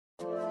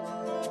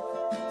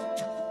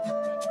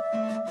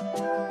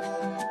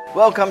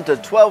Welcome to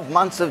 12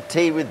 months of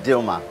tea with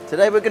Dilmah.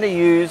 Today we're going to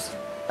use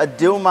a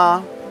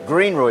Dilmah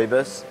green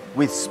rooibos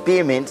with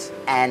spearmint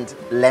and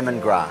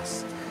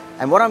lemongrass.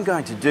 And what I'm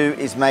going to do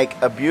is make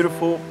a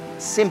beautiful,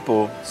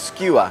 simple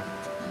skewer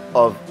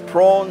of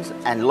prawns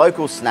and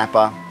local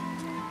snapper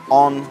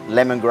on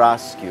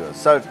lemongrass skewers.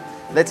 So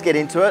let's get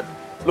into it.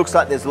 Looks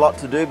like there's a lot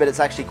to do, but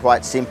it's actually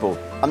quite simple.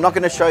 I'm not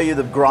going to show you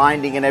the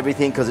grinding and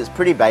everything because it's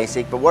pretty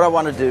basic, but what I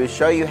want to do is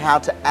show you how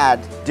to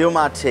add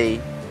Dilmah tea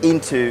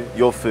into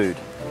your food.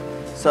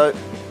 So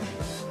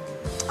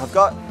I've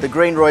got the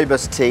green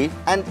rooibos tea,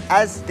 and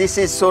as this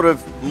is sort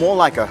of more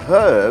like a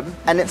herb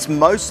and it's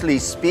mostly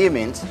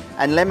spearmint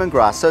and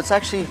lemongrass, so it's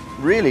actually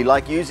really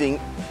like using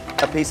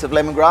a piece of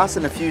lemongrass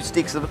and a few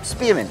sticks of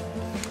spearmint.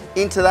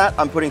 Into that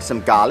I'm putting some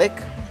garlic,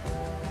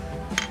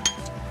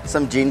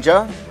 some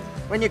ginger.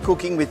 When you're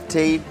cooking with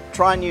tea,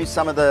 try and use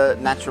some of the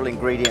natural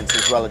ingredients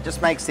as well. It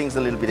just makes things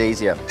a little bit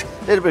easier.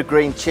 A little bit of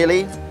green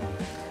chili,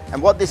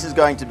 and what this is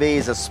going to be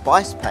is a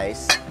spice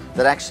paste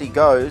that actually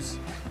goes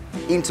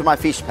into my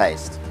fish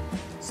paste.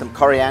 Some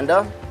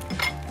coriander,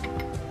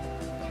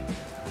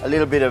 a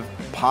little bit of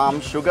palm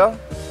sugar,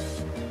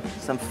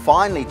 some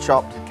finely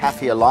chopped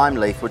kaffir lime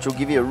leaf, which will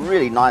give you a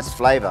really nice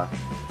flavour,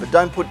 but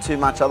don't put too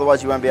much,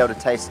 otherwise you won't be able to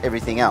taste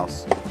everything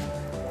else.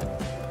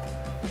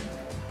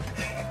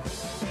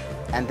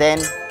 And then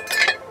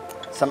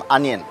some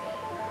onion.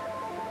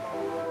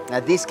 Now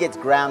this gets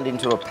ground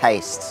into a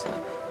paste.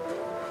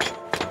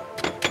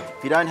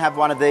 If you don't have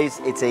one of these,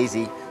 it's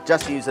easy.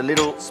 Just use a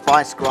little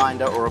spice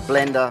grinder or a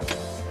blender.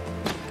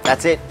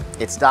 That's it,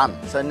 it's done.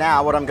 So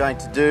now what I'm going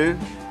to do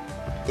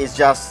is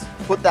just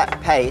put that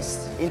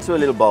paste into a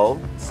little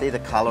bowl. See the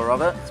color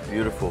of it? It's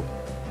beautiful.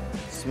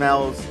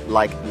 Smells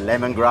like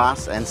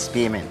lemongrass and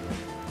spearmint.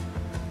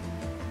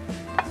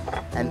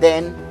 And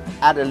then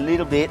add a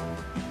little bit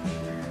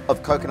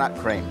of coconut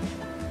cream.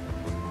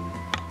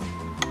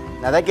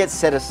 Now that gets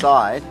set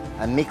aside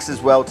and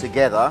mixes well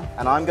together,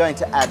 and I'm going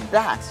to add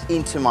that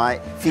into my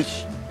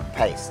fish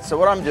paste. So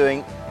what I'm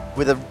doing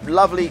with a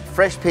lovely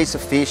fresh piece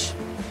of fish,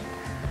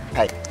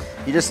 hey,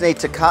 you just need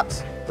to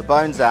cut the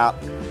bones out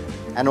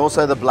and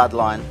also the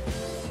bloodline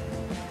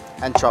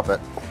and chop it.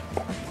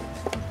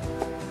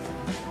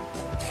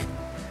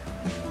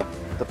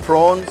 The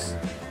prawns,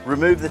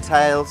 remove the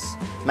tails,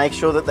 make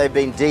sure that they've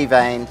been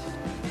deveined.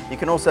 You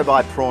can also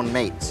buy prawn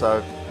meat.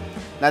 So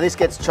now this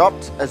gets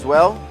chopped as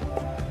well.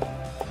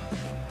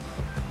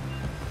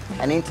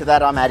 And into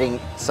that I'm adding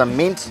some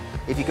mint.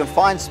 If you can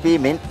find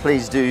spearmint,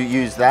 please do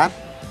use that.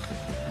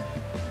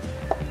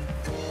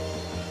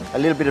 A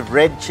little bit of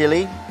red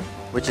chili,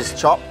 which is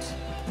chopped.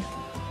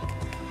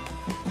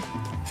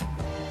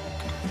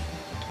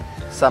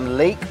 Some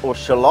leek or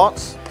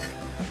shallots.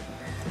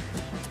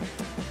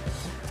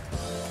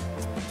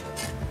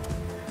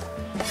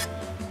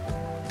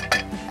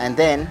 And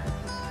then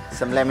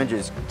some lemon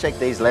juice. Check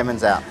these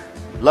lemons out.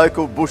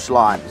 Local bush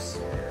limes.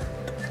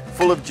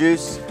 Full of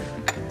juice,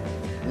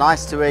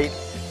 nice to eat.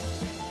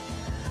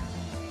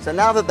 So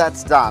now that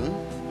that's done,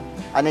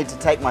 I need to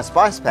take my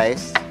spice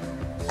paste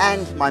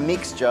and my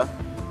mixture,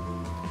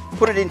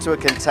 put it into a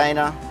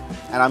container,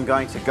 and I'm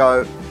going to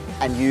go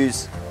and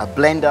use a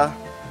blender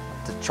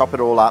to chop it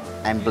all up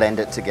and blend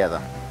it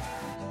together.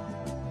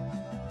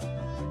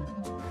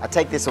 I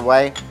take this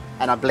away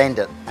and I blend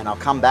it, and I'll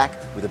come back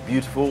with a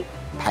beautiful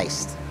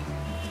paste.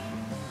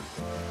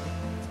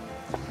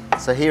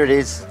 So here it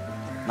is,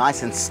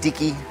 nice and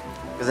sticky.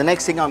 Because the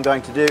next thing I'm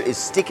going to do is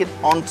stick it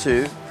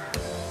onto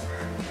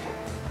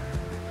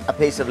a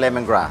piece of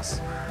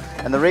lemongrass.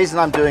 And the reason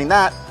I'm doing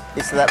that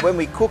is so that when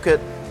we cook it,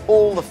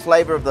 all the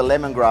flavour of the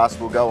lemongrass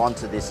will go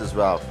onto this as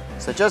well.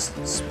 So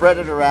just spread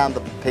it around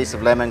the piece of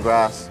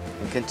lemongrass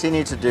and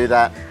continue to do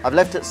that. I've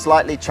left it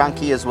slightly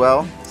chunky as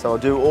well, so I'll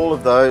do all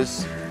of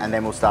those and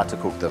then we'll start to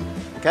cook them.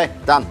 Okay,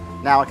 done.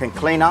 Now I can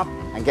clean up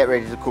and get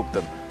ready to cook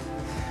them.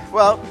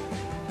 Well,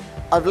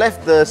 I've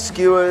left the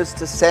skewers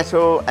to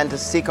settle and to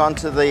stick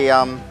onto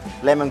the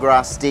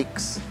lemongrass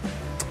sticks.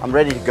 I'm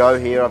ready to go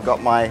here. I've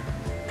got my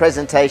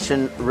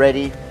presentation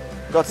ready.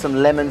 Got some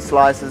lemon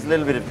slices, a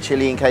little bit of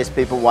chili in case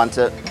people want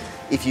it.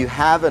 If you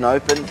have an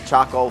open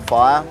charcoal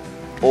fire,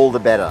 all the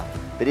better.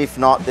 But if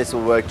not, this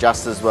will work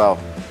just as well.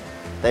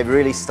 They've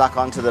really stuck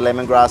onto the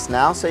lemongrass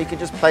now, so you can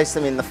just place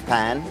them in the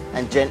pan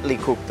and gently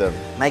cook them,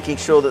 making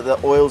sure that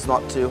the oil's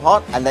not too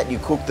hot and that you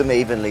cook them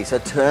evenly. So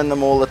turn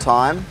them all the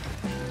time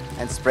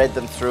and spread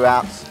them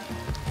throughout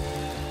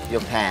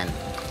your pan.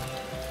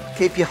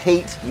 Keep your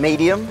heat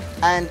medium,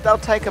 and they'll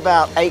take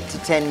about 8 to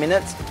 10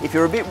 minutes. If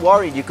you're a bit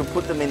worried, you can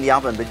put them in the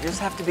oven, but you just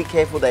have to be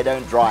careful they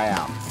don't dry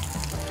out.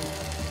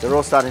 They're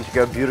all starting to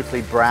go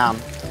beautifully brown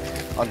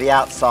on the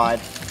outside,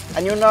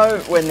 and you'll know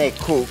when they're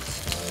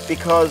cooked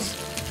because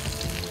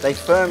they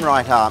firm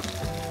right up,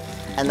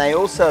 and they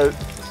also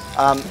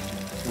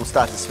will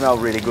start to smell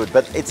really good,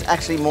 but it's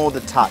actually more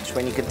the touch.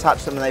 When you can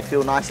touch them and they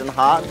feel nice and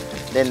hard,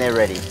 then they're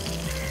ready.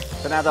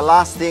 So now the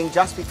last thing,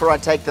 just before I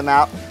take them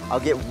out, I'll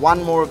get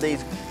one more of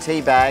these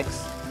tea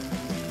bags,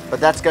 but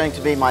that's going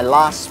to be my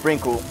last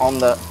sprinkle on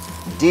the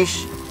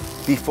dish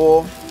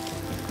before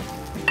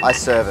I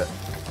serve it.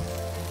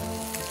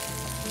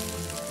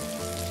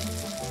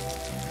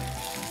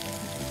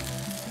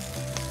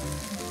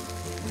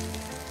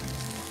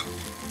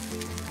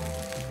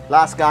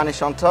 Last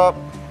garnish on top.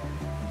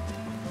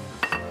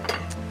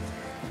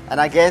 And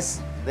I guess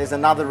there's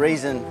another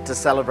reason to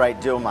celebrate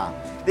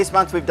Dilmah. This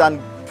month we've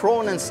done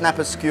prawn and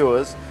snapper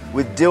skewers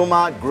with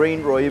Dilmah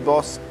green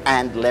rooibos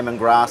and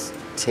lemongrass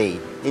tea.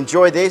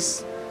 Enjoy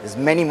this, there's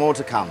many more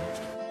to come.